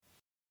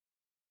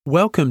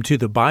Welcome to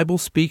the Bible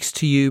Speaks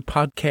to You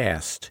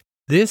podcast.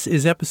 This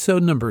is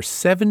episode number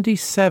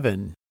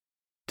 77.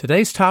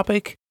 Today's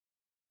topic,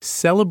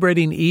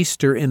 celebrating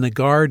Easter in the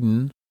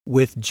garden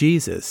with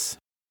Jesus.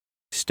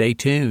 Stay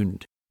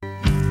tuned.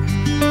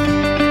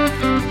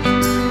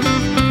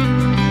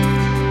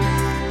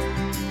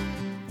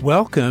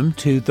 Welcome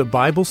to the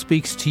Bible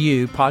Speaks to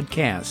You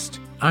podcast.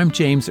 I'm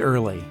James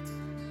Early.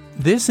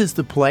 This is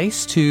the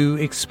place to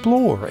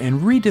explore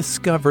and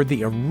rediscover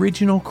the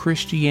original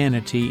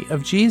Christianity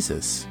of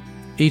Jesus.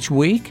 Each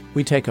week,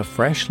 we take a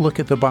fresh look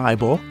at the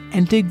Bible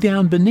and dig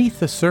down beneath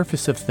the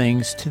surface of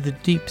things to the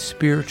deep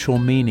spiritual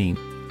meaning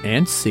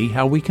and see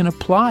how we can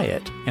apply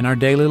it in our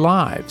daily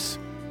lives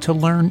to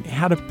learn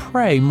how to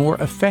pray more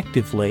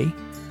effectively,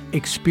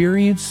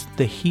 experience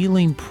the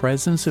healing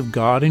presence of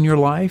God in your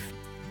life,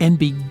 and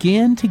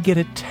begin to get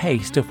a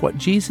taste of what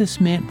Jesus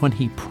meant when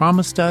He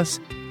promised us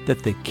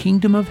that the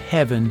kingdom of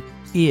heaven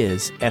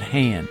is at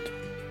hand.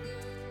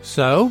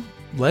 So,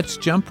 let's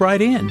jump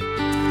right in.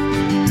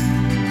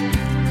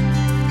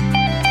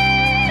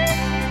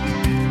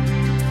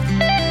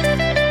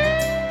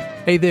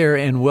 Hey there,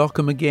 and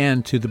welcome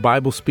again to the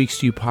Bible Speaks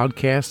to You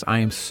podcast. I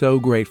am so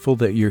grateful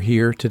that you're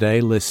here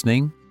today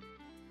listening.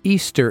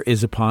 Easter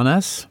is upon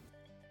us.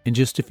 In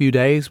just a few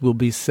days, we'll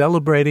be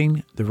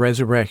celebrating the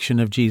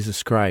resurrection of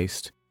Jesus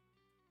Christ.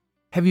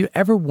 Have you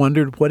ever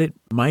wondered what it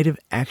might have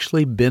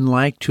actually been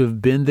like to have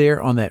been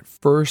there on that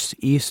first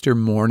Easter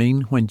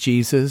morning when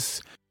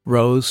Jesus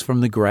rose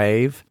from the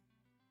grave?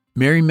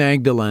 Mary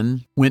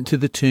Magdalene went to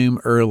the tomb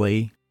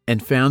early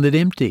and found it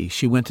empty.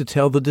 She went to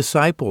tell the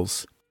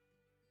disciples.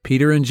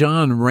 Peter and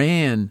John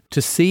ran to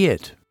see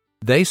it.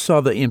 They saw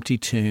the empty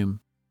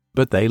tomb,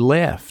 but they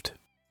left.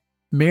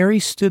 Mary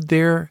stood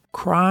there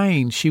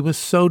crying. She was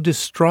so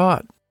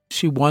distraught.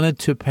 She wanted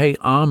to pay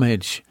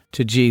homage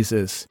to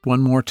Jesus one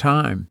more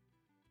time.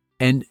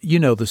 And you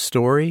know the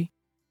story.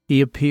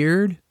 He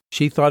appeared.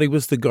 She thought he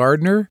was the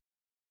gardener.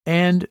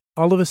 And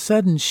all of a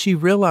sudden, she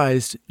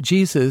realized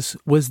Jesus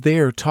was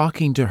there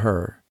talking to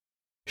her.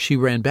 She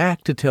ran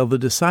back to tell the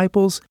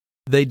disciples.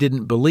 They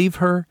didn't believe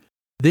her.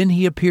 Then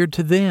he appeared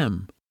to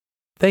them.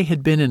 They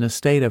had been in a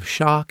state of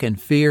shock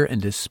and fear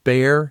and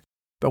despair.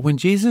 But when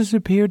Jesus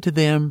appeared to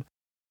them,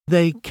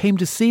 they came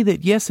to see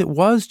that, yes, it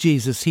was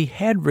Jesus. He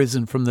had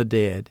risen from the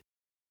dead.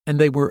 And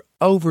they were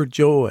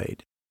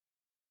overjoyed.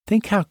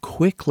 Think how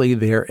quickly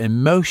their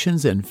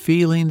emotions and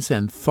feelings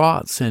and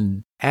thoughts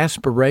and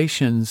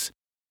aspirations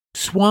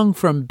swung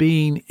from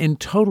being in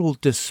total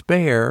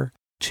despair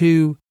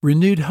to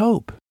renewed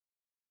hope.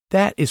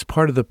 That is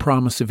part of the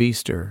promise of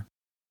Easter.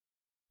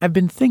 I've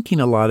been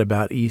thinking a lot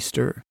about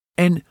Easter,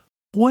 and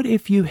what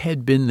if you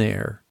had been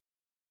there?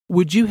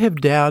 Would you have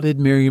doubted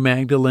Mary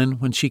Magdalene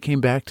when she came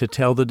back to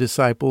tell the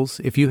disciples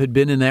if you had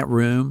been in that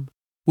room?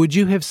 Would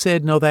you have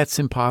said, no, that's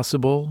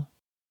impossible?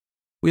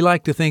 We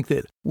like to think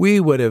that we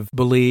would have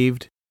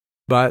believed,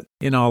 but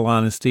in all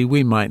honesty,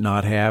 we might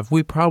not have.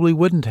 We probably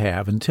wouldn't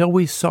have until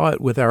we saw it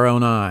with our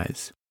own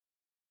eyes.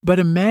 But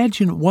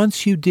imagine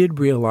once you did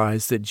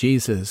realize that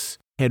Jesus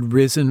had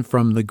risen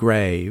from the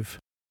grave.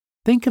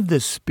 Think of the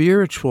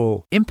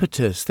spiritual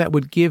impetus that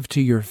would give to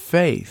your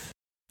faith,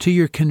 to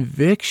your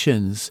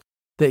convictions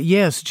that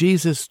yes,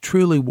 Jesus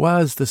truly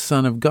was the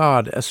Son of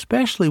God,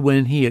 especially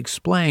when He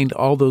explained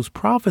all those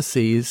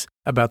prophecies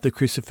about the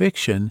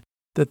crucifixion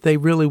that they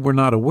really were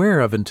not aware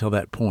of until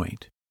that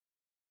point.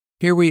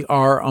 Here we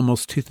are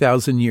almost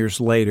 2,000 years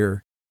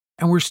later,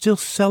 and we're still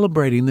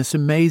celebrating this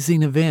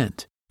amazing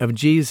event of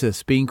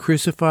Jesus being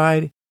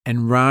crucified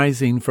and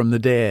rising from the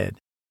dead.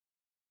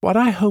 What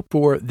I hope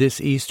for this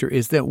Easter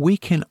is that we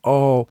can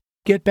all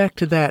get back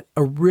to that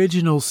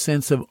original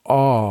sense of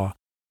awe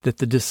that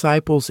the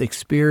disciples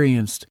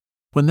experienced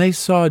when they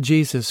saw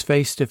Jesus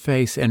face to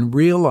face and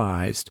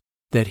realized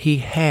that He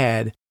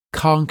had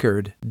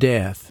conquered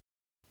death.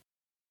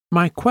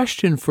 My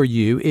question for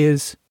you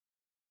is,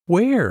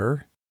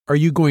 where are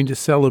you going to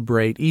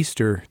celebrate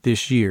Easter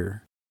this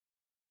year?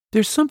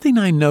 There's something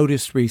I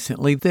noticed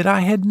recently that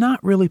I had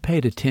not really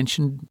paid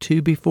attention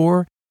to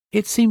before.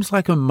 It seems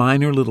like a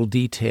minor little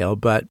detail,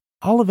 but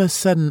all of a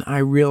sudden I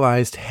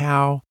realized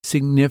how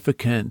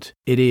significant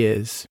it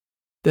is.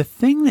 The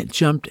thing that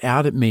jumped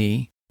out at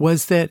me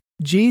was that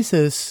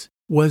Jesus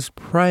was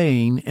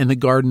praying in the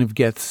Garden of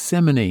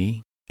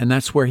Gethsemane, and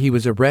that's where He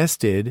was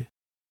arrested.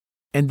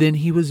 And then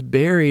He was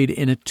buried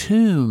in a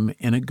tomb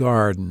in a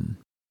garden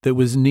that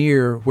was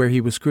near where He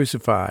was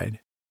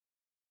crucified.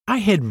 I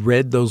had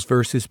read those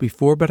verses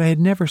before, but I had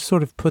never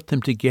sort of put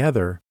them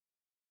together.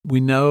 We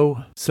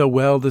know so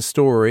well the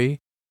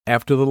story.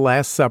 After the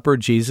Last Supper,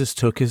 Jesus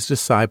took His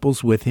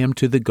disciples with Him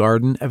to the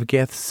Garden of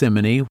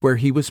Gethsemane where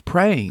He was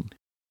praying.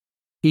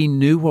 He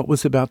knew what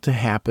was about to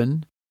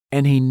happen,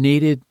 and He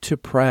needed to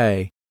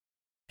pray.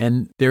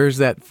 And there's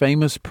that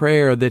famous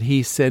prayer that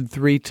He said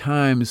 3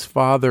 times,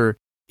 Father,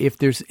 if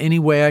there's any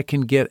way I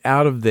can get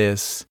out of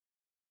this,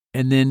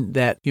 and then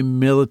that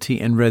humility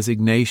and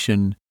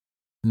resignation,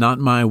 not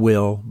my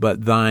will,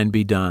 but thine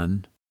be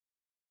done.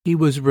 He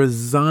was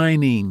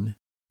resigning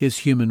his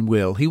human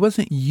will. He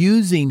wasn't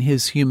using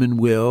his human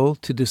will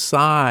to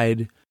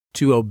decide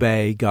to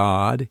obey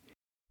God.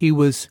 He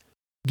was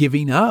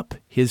giving up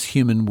his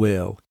human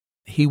will.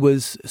 He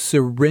was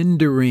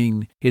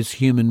surrendering his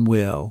human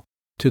will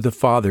to the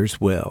Father's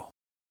will.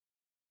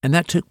 And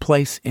that took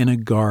place in a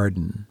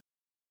garden.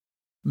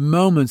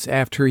 Moments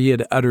after he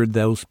had uttered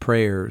those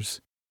prayers,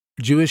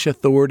 Jewish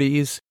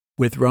authorities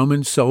with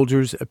Roman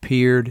soldiers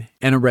appeared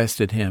and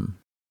arrested him.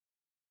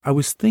 I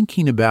was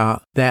thinking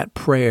about that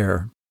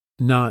prayer,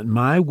 "Not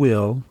my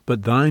will,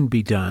 but thine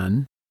be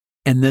done,"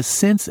 and the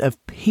sense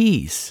of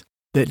peace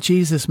that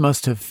Jesus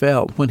must have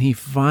felt when he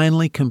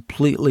finally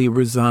completely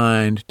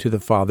resigned to the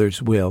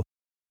Father's will.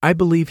 I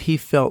believe he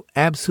felt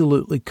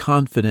absolutely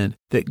confident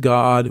that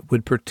God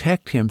would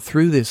protect him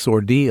through this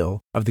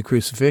ordeal of the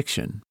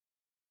crucifixion.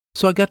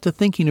 So I got to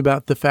thinking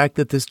about the fact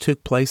that this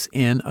took place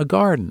in a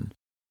garden.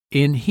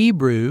 In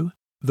Hebrew,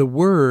 the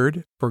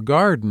word for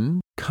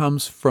garden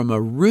comes from a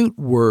root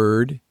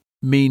word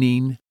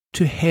meaning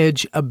to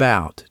hedge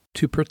about,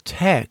 to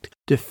protect,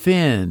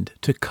 defend,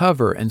 to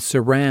cover and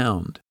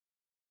surround.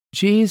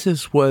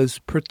 Jesus was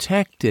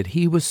protected.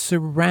 He was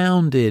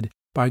surrounded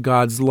by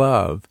God's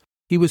love.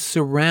 He was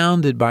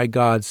surrounded by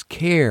God's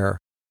care.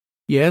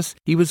 Yes,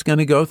 he was going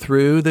to go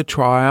through the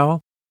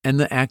trial and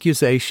the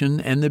accusation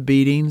and the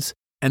beatings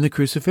and the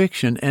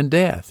crucifixion and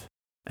death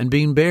and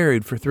being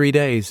buried for 3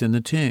 days in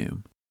the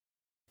tomb.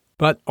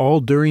 But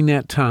all during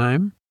that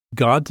time,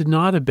 God did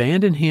not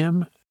abandon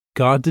him.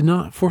 God did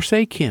not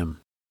forsake him.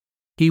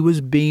 He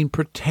was being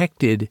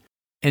protected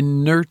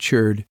and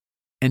nurtured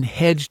and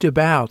hedged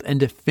about and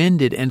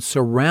defended and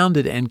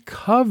surrounded and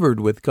covered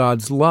with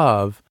God's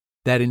love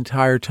that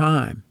entire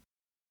time.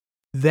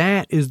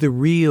 That is the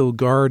real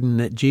garden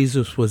that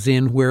Jesus was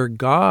in, where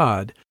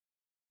God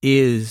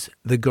is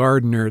the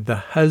gardener, the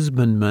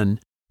husbandman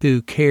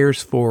who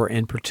cares for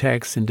and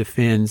protects and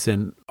defends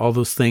and all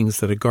those things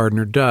that a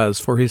gardener does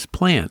for his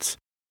plants.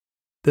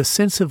 The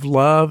sense of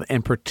love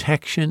and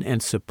protection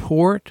and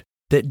support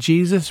that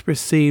Jesus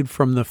received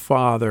from the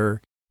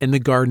Father in the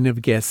Garden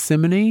of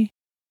Gethsemane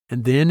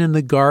and then in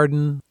the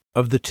Garden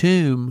of the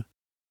Tomb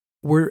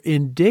were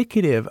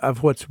indicative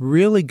of what's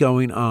really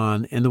going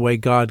on in the way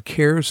God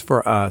cares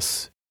for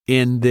us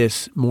in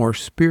this more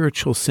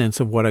spiritual sense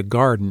of what a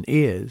garden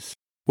is,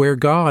 where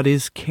God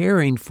is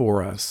caring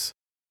for us.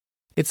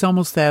 It's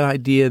almost that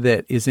idea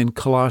that is in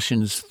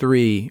Colossians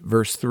 3,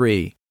 verse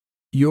 3.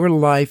 Your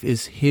life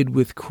is hid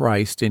with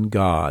Christ in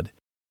God.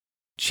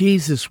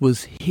 Jesus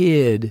was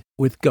hid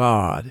with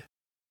God.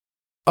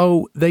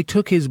 Oh, they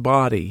took his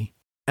body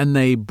and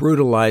they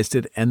brutalized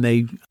it and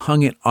they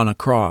hung it on a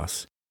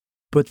cross.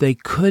 But they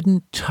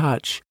couldn't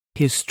touch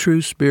his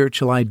true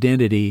spiritual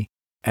identity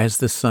as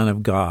the Son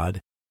of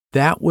God.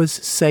 That was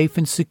safe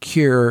and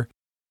secure,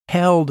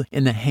 held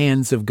in the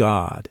hands of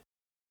God.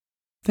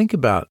 Think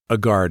about a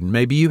garden.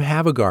 Maybe you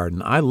have a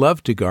garden. I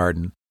love to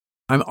garden.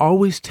 I'm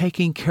always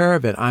taking care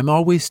of it. I'm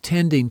always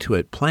tending to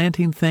it,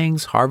 planting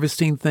things,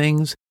 harvesting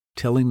things,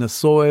 tilling the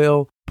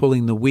soil,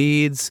 pulling the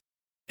weeds,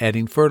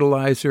 adding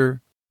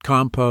fertilizer,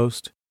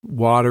 compost,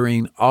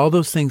 watering, all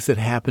those things that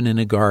happen in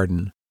a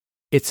garden.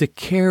 It's a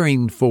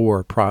caring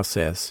for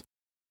process.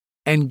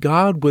 And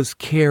God was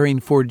caring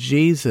for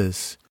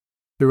Jesus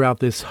throughout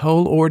this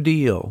whole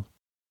ordeal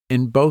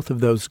in both of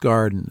those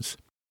gardens.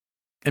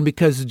 And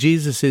because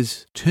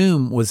Jesus'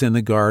 tomb was in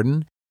the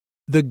garden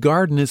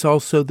is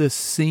also the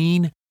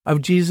scene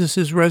of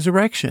Jesus'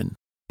 resurrection.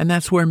 And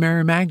that's where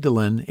Mary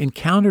Magdalene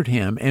encountered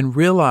him and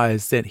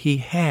realized that he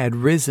had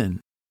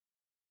risen.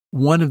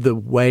 One of the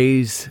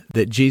ways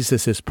that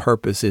Jesus'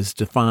 purpose is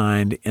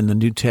defined in the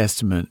New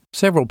Testament,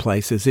 several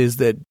places, is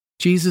that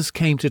Jesus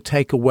came to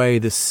take away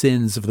the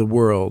sins of the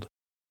world.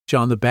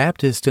 John the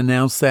Baptist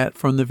announced that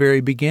from the very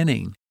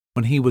beginning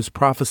when he was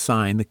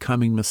prophesying the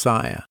coming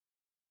Messiah.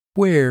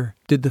 Where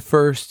did the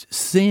first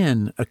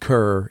sin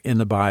occur in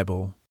the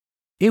Bible?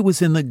 It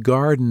was in the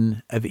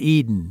Garden of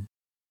Eden.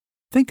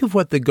 Think of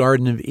what the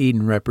Garden of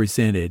Eden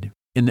represented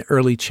in the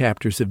early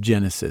chapters of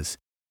Genesis.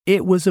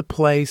 It was a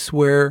place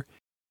where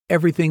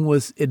everything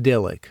was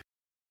idyllic.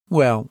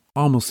 Well,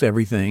 almost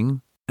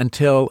everything,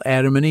 until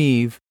Adam and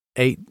Eve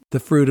ate the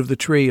fruit of the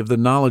tree of the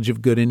knowledge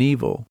of good and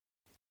evil.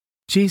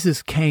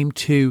 Jesus came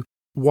to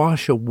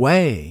wash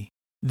away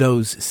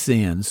those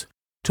sins,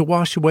 to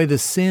wash away the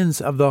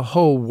sins of the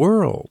whole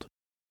world,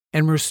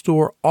 and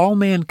restore all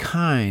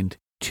mankind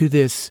to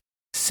this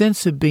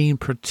sense of being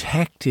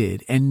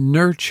protected and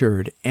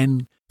nurtured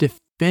and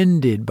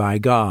defended by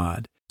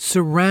God,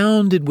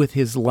 surrounded with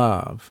his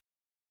love.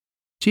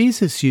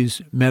 Jesus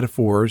used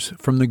metaphors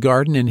from the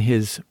garden in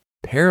his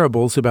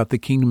parables about the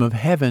kingdom of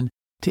heaven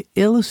to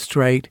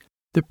illustrate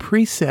the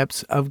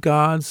precepts of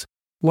God's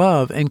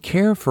love and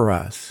care for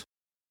us.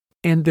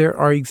 And there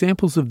are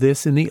examples of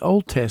this in the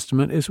Old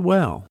Testament as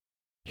well.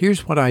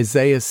 Here's what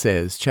Isaiah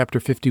says, chapter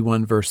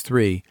 51, verse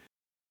 3.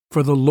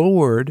 For the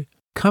Lord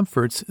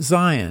comforts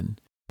Zion.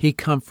 He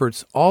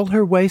comforts all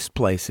her waste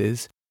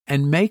places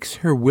and makes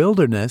her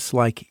wilderness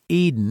like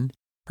Eden,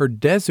 her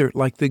desert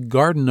like the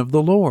garden of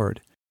the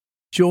Lord.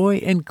 Joy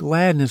and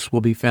gladness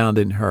will be found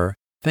in her,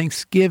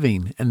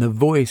 thanksgiving and the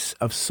voice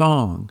of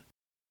song.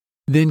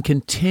 Then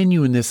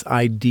continue in this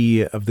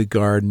idea of the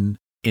garden.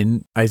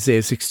 In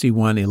Isaiah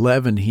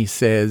 61:11, he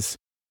says,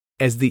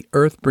 as the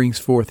earth brings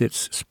forth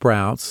its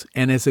sprouts,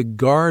 and as a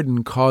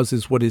garden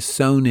causes what is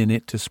sown in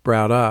it to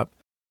sprout up,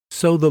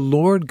 so the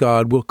Lord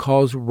God will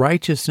cause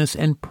righteousness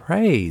and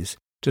praise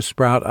to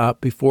sprout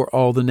up before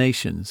all the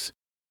nations.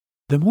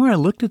 The more I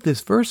looked at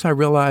this verse, I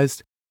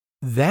realized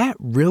that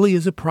really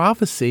is a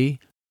prophecy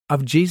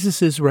of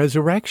Jesus'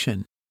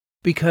 resurrection,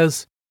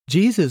 because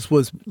Jesus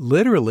was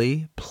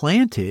literally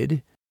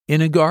planted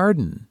in a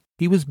garden.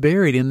 He was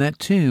buried in that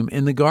tomb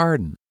in the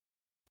garden.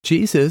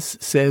 Jesus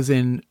says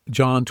in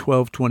John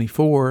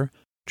 12:24,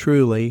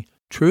 truly,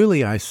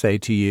 truly I say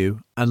to you,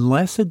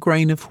 unless a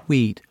grain of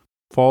wheat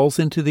falls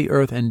into the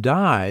earth and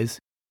dies,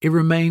 it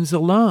remains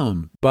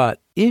alone. But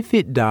if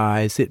it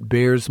dies, it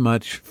bears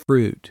much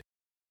fruit.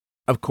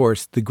 Of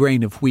course, the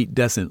grain of wheat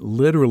doesn't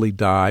literally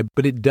die,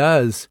 but it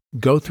does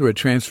go through a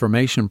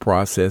transformation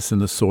process in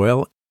the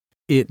soil.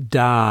 It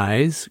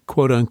dies,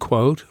 quote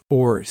unquote,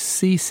 or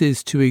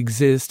ceases to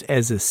exist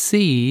as a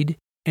seed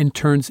and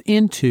turns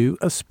into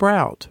a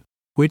sprout,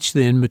 which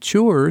then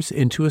matures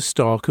into a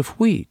stalk of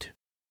wheat.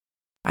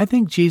 I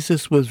think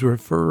Jesus was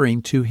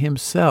referring to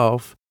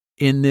himself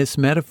in this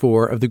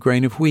metaphor of the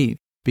grain of wheat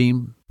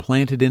being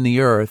planted in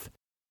the earth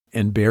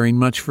and bearing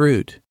much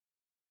fruit.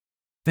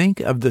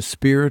 Think of the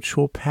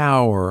spiritual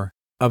power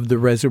of the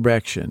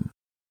resurrection.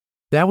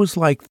 That was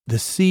like the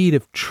seed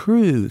of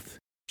truth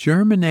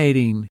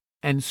germinating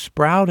and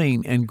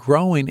sprouting and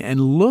growing, and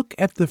look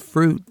at the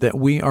fruit that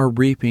we are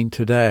reaping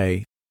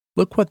today.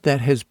 Look what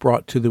that has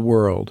brought to the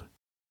world.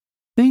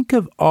 Think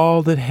of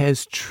all that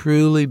has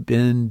truly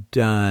been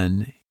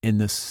done in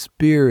the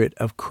Spirit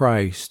of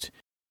Christ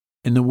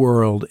in the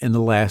world in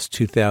the last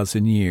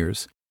 2,000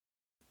 years.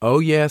 Oh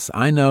yes,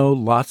 I know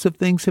lots of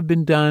things have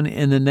been done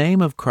in the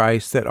name of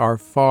Christ that are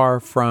far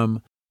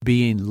from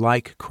being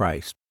like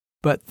Christ.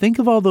 But think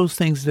of all those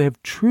things that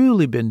have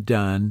truly been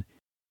done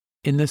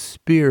in the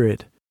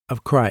Spirit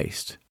of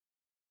Christ.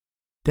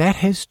 That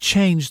has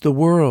changed the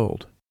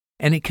world,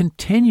 and it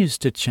continues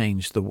to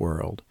change the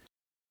world.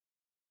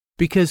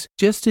 Because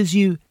just as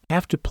you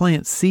have to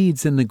plant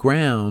seeds in the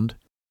ground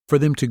for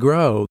them to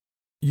grow,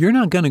 you're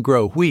not going to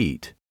grow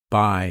wheat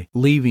by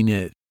leaving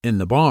it in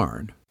the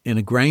barn, in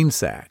a grain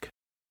sack.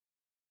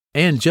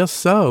 And just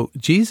so,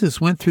 Jesus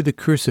went through the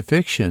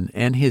crucifixion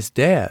and his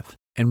death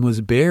and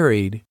was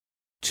buried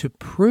to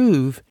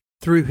prove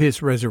through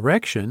his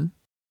resurrection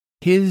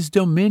his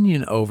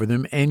dominion over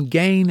them and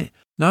gain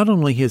not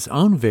only his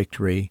own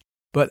victory,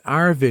 but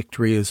our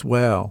victory as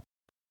well.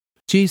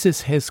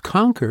 Jesus has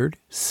conquered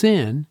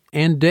sin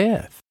and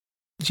death.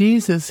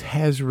 Jesus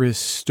has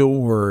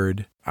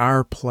restored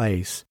our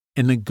place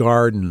in the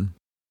garden.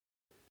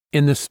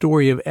 In the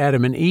story of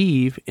Adam and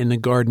Eve in the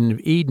Garden of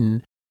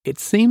Eden, it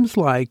seems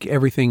like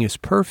everything is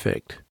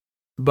perfect,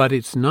 but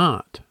it's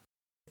not.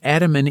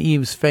 Adam and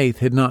Eve's faith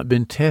had not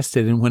been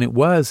tested, and when it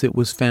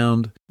was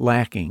found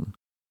lacking.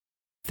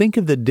 Think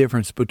of the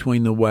difference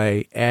between the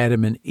way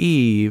Adam and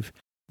Eve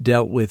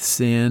dealt with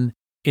sin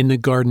in the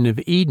Garden of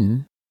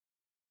Eden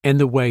and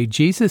the way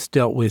Jesus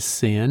dealt with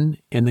sin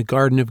in the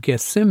Garden of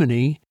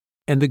Gethsemane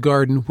and the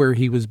garden where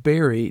he was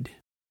buried.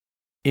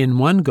 In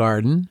one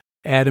garden,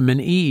 Adam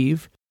and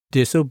Eve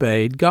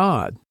disobeyed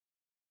God.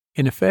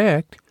 In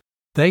effect,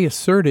 they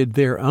asserted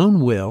their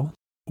own will,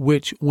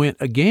 which went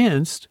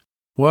against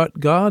what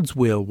God's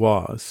will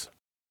was.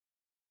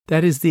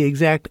 That is the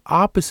exact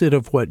opposite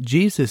of what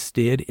Jesus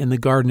did in the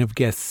Garden of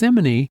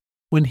Gethsemane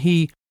when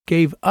he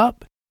gave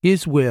up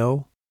his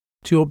will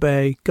to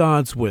obey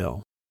God's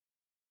will.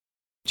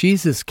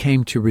 Jesus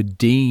came to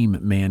redeem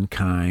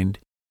mankind,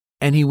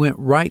 and he went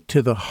right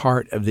to the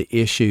heart of the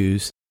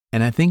issues.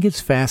 And I think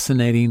it's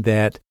fascinating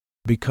that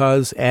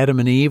because Adam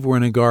and Eve were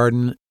in a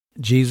garden,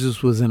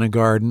 Jesus was in a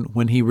garden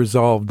when he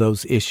resolved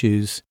those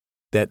issues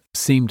that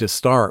seemed to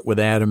start with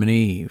Adam and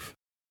Eve.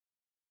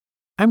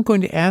 I'm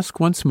going to ask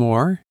once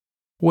more,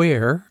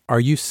 where are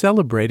you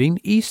celebrating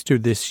Easter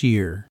this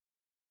year?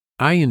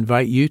 I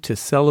invite you to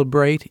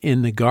celebrate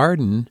in the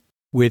garden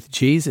with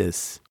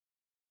Jesus.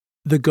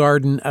 The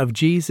garden of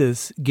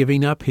Jesus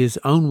giving up his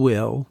own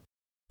will,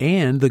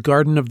 and the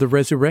garden of the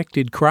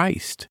resurrected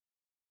Christ.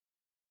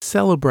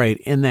 Celebrate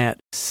in that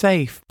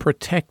safe,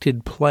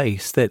 protected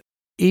place that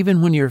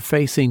even when you're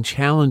facing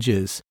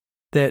challenges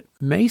that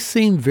may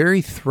seem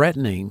very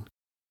threatening,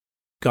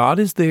 God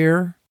is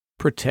there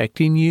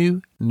protecting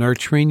you,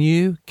 nurturing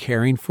you,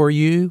 caring for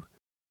you,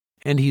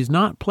 and he's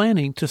not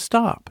planning to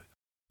stop.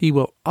 He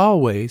will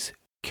always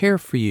care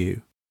for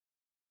you.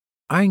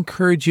 I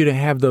encourage you to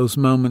have those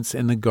moments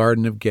in the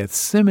Garden of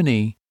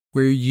Gethsemane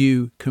where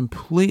you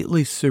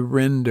completely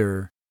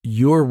surrender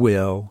your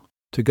will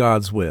to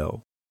God's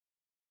will.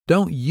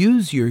 Don't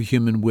use your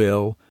human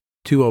will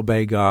to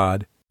obey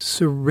God.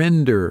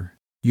 Surrender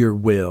your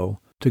will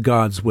to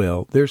God's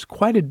will. There's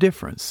quite a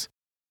difference.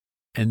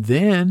 And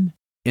then,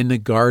 in the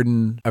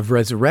Garden of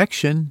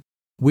Resurrection,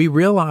 we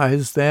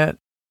realize that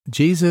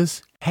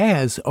Jesus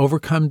has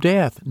overcome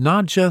death,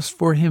 not just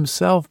for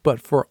himself,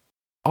 but for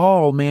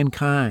all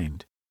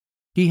mankind.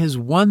 He has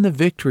won the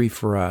victory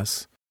for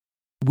us.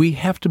 We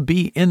have to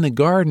be in the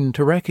garden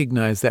to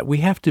recognize that. We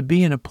have to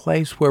be in a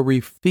place where we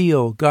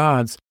feel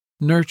God's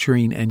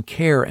nurturing and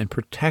care and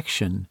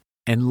protection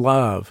and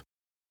love.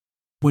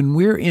 When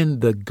we're in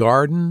the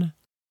garden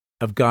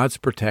of God's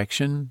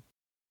protection,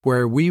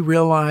 where we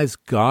realize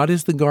God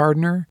is the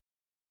gardener,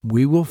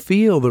 we will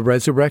feel the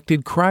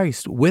resurrected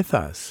Christ with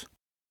us.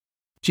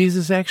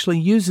 Jesus actually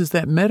uses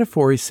that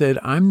metaphor. He said,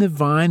 I'm the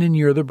vine and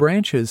you're the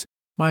branches.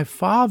 My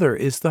Father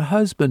is the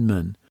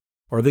husbandman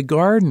or the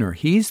gardener.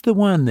 He's the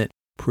one that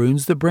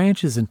prunes the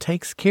branches and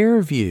takes care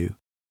of you.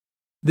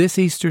 This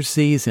Easter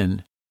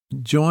season,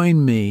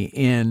 join me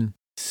in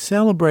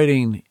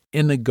celebrating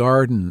in the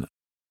garden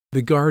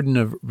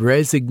of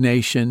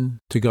resignation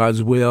to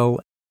God's will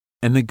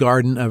and the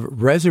garden of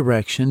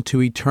resurrection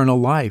to eternal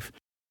life.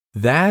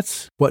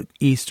 That's what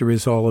Easter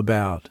is all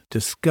about,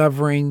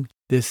 discovering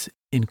this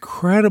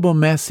incredible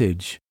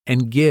message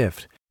and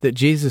gift that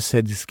Jesus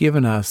has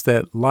given us,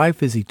 that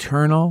life is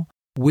eternal.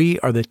 We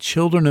are the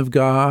children of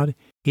God.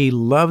 He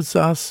loves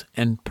us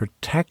and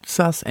protects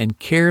us and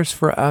cares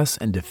for us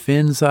and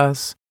defends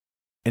us.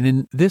 And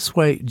in this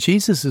way,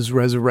 Jesus'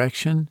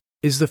 resurrection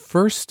is the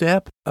first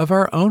step of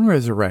our own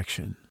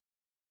resurrection.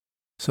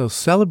 So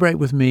celebrate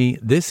with me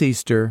this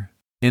Easter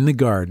in the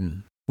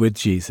garden with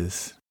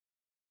Jesus.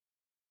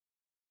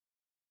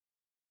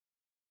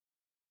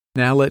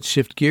 Now let's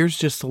shift gears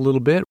just a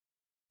little bit.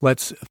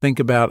 Let's think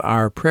about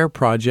our prayer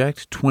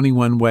project,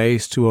 21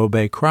 Ways to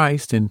Obey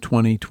Christ in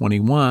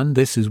 2021.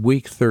 This is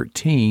week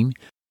 13.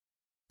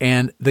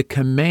 And the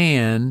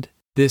command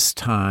this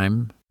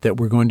time that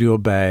we're going to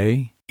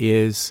obey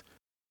is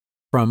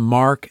from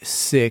Mark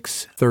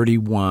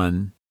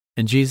 6:31.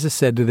 And Jesus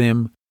said to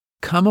them,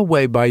 "Come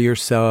away by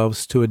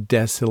yourselves to a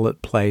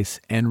desolate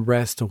place and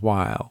rest a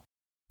while.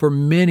 For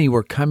many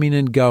were coming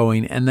and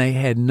going, and they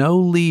had no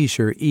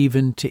leisure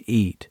even to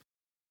eat."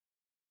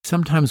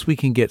 Sometimes we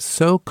can get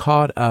so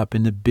caught up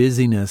in the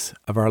busyness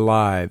of our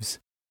lives,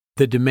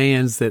 the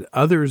demands that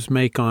others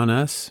make on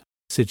us,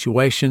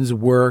 situations,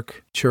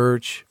 work,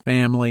 church,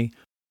 family,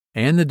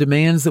 and the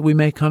demands that we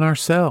make on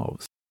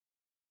ourselves.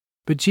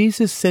 But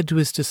Jesus said to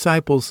his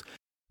disciples,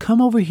 "Come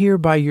over here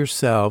by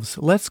yourselves.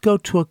 Let's go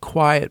to a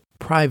quiet,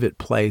 private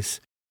place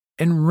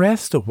and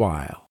rest a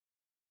while."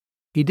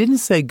 He didn't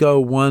say go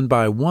one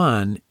by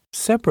one,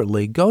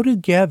 separately. Go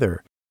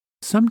together.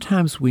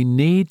 Sometimes we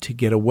need to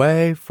get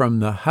away from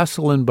the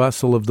hustle and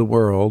bustle of the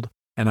world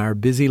and our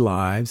busy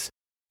lives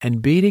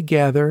and be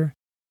together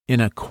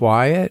in a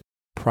quiet,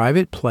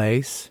 private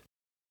place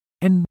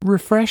and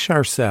refresh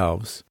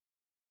ourselves.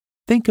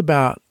 Think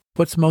about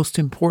what's most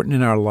important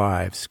in our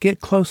lives. Get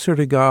closer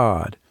to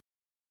God.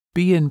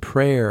 Be in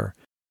prayer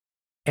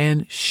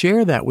and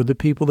share that with the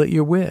people that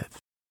you're with.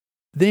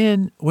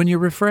 Then, when you're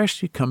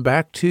refreshed, you come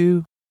back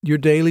to your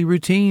daily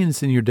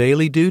routines and your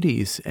daily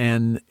duties,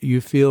 and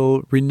you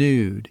feel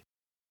renewed.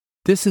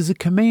 This is a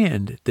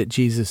command that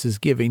Jesus is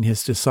giving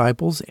his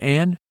disciples,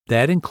 and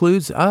that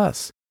includes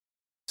us.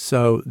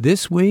 So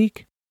this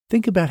week,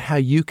 think about how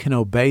you can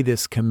obey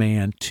this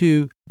command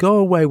to go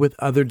away with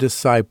other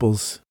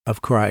disciples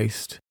of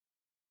Christ,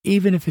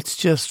 even if it's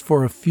just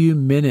for a few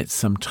minutes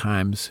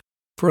sometimes,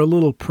 for a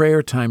little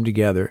prayer time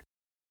together.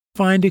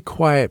 Find a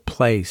quiet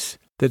place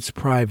that's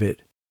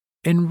private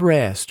and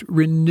rest,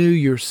 renew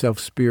yourself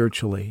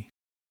spiritually.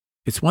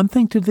 It's one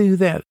thing to do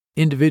that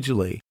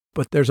individually,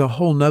 but there's a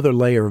whole nother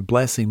layer of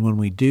blessing when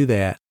we do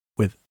that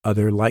with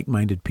other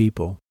like-minded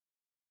people.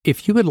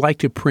 If you would like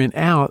to print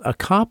out a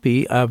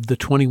copy of the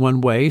 21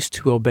 Ways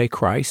to Obey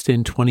Christ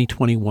in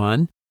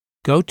 2021,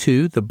 go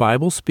to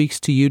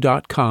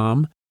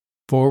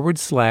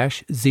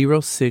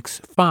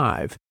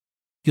thebiblespeakstoyou.com/065.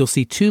 You'll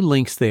see two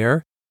links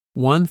there,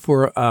 one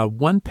for a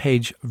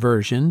one-page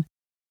version.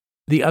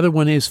 The other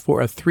one is for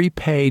a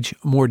 3-page,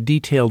 more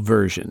detailed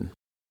version.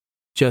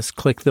 Just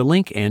click the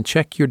link and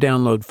check your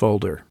download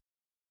folder.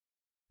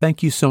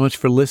 Thank you so much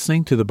for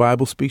listening to the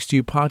Bible Speaks to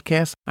You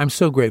podcast. I'm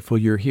so grateful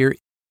you're here.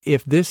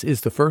 If this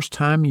is the first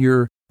time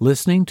you're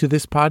listening to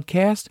this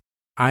podcast,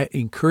 I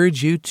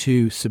encourage you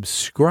to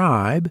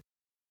subscribe.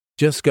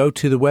 Just go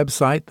to the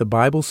website,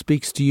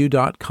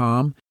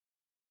 thebiblespeakstoyou.com.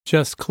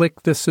 Just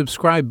click the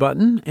subscribe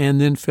button and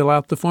then fill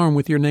out the form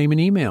with your name and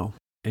email,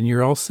 and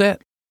you're all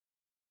set.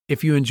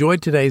 If you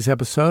enjoyed today's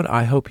episode,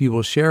 I hope you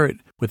will share it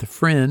with a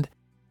friend.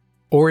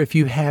 Or if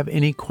you have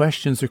any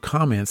questions or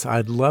comments,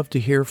 I'd love to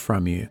hear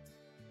from you.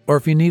 Or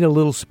if you need a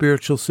little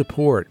spiritual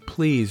support,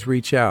 please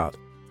reach out.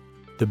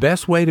 The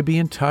best way to be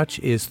in touch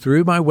is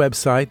through my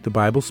website,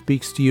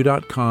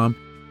 thebiblespeakstoyou.com.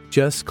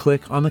 Just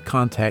click on the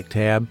Contact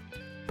tab,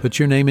 put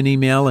your name and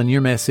email and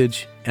your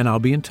message, and I'll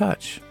be in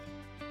touch.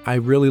 I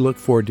really look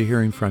forward to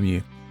hearing from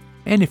you.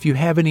 And if you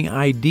have any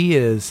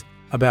ideas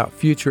about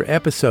future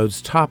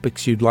episodes,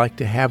 topics you'd like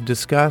to have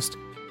discussed,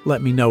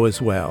 let me know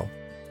as well.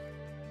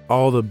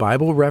 All the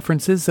Bible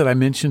references that I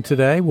mentioned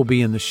today will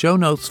be in the show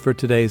notes for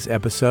today's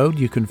episode.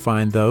 You can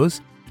find those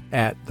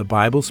at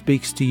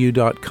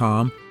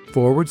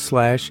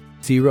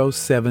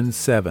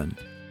thebiblespeakstoyou.com/077.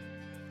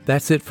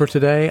 That's it for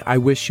today. I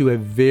wish you a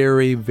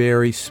very,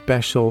 very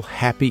special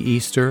happy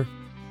Easter.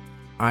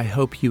 I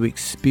hope you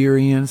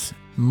experience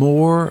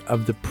more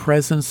of the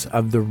presence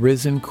of the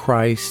risen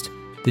Christ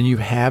than you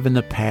have in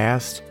the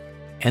past,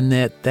 and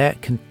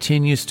that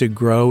continues to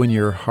grow in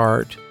your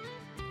heart,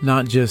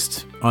 not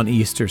just on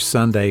Easter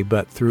Sunday,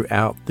 but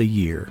throughout the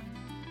year.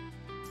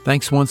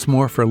 Thanks once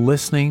more for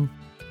listening.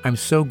 I'm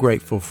so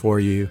grateful for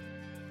you.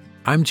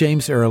 I'm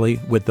James Early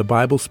with the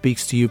Bible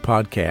Speaks to You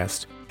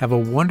podcast. Have a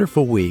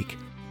wonderful week.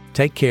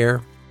 Take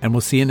care, and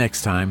we'll see you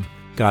next time.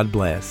 God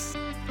bless.